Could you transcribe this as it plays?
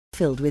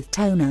filled with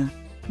toner,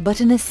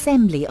 but an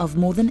assembly of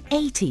more than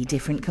 80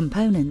 different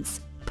components,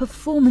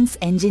 performance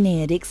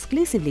engineered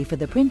exclusively for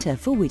the printer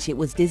for which it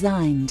was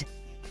designed.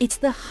 It's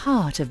the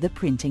heart of the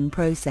printing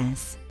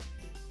process.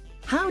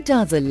 How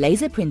does a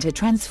laser printer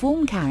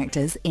transform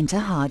characters into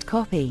hard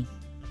copy?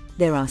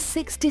 There are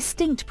 6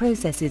 distinct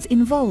processes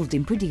involved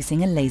in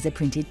producing a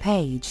laser-printed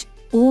page,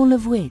 all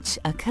of which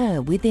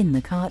occur within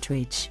the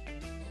cartridge.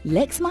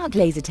 Lexmark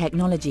laser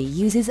technology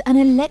uses an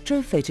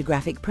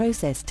electrophotographic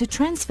process to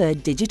transfer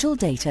digital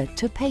data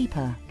to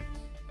paper.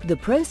 The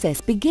process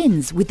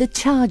begins with the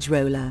charge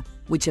roller,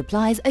 which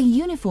applies a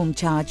uniform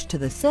charge to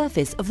the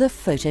surface of the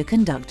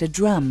photoconductor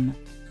drum.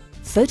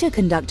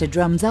 Photoconductor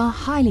drums are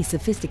highly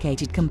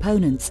sophisticated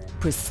components,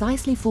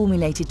 precisely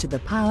formulated to the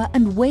power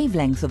and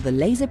wavelength of the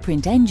laser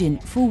print engine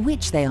for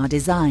which they are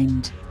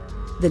designed.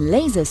 The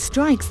laser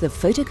strikes the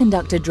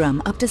photoconductor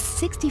drum up to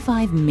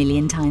 65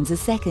 million times a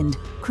second,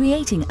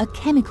 creating a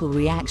chemical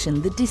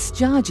reaction that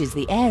discharges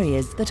the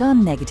areas that are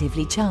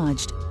negatively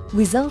charged,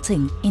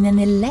 resulting in an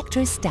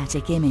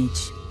electrostatic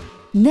image.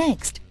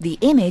 Next, the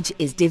image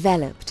is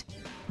developed.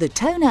 The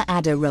toner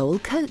adder roll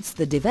coats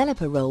the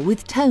developer roll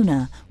with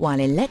toner while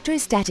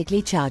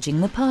electrostatically charging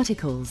the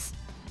particles.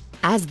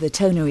 As the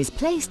toner is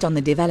placed on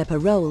the developer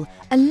roll,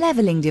 a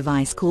leveling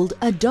device called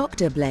a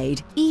doctor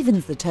blade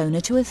evens the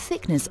toner to a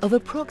thickness of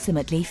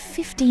approximately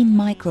 15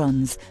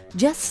 microns,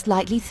 just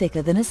slightly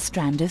thicker than a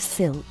strand of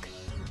silk.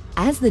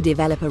 As the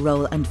developer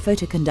roll and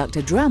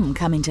photoconductor drum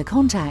come into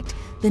contact,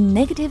 the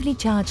negatively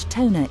charged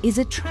toner is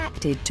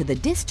attracted to the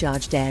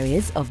discharged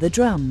areas of the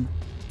drum.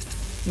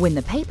 When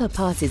the paper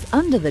passes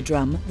under the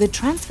drum, the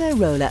transfer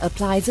roller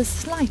applies a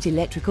slight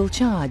electrical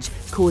charge,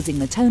 causing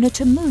the toner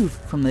to move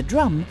from the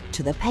drum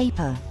to the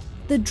paper.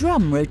 The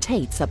drum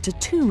rotates up to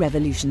 2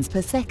 revolutions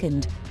per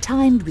second,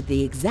 timed with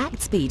the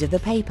exact speed of the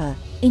paper,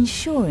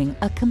 ensuring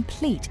a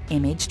complete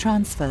image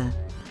transfer.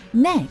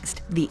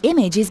 Next, the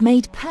image is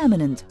made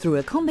permanent through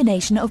a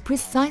combination of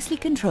precisely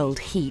controlled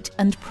heat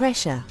and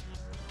pressure.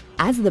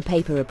 As the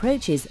paper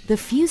approaches, the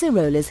fuser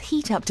rollers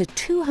heat up to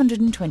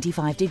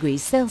 225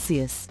 degrees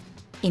Celsius.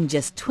 In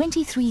just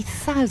 23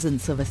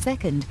 thousandths of a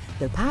second,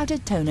 the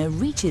powdered toner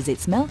reaches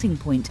its melting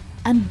point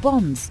and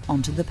bonds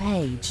onto the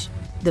page.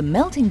 The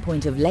melting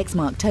point of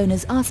Lexmark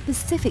toners are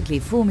specifically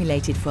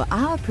formulated for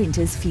our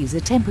printer's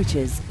fuser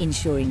temperatures,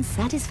 ensuring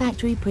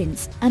satisfactory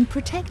prints and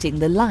protecting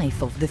the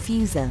life of the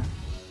fuser.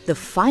 The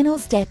final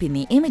step in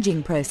the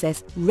imaging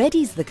process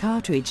readies the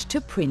cartridge to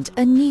print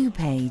a new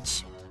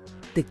page.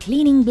 The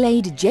cleaning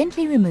blade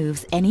gently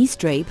removes any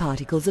stray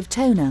particles of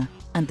toner,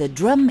 and the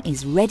drum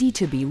is ready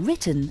to be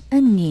written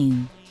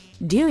anew.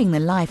 During the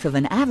life of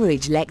an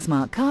average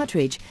Lexmark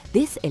cartridge,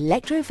 this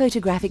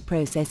electrophotographic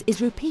process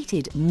is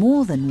repeated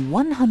more than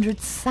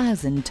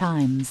 100,000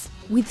 times.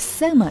 With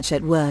so much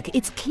at work,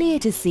 it's clear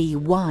to see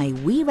why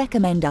we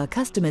recommend our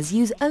customers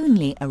use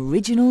only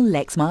original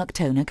Lexmark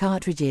toner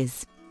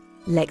cartridges.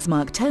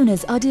 Lexmark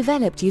toners are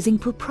developed using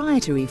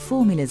proprietary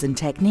formulas and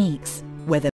techniques. Whether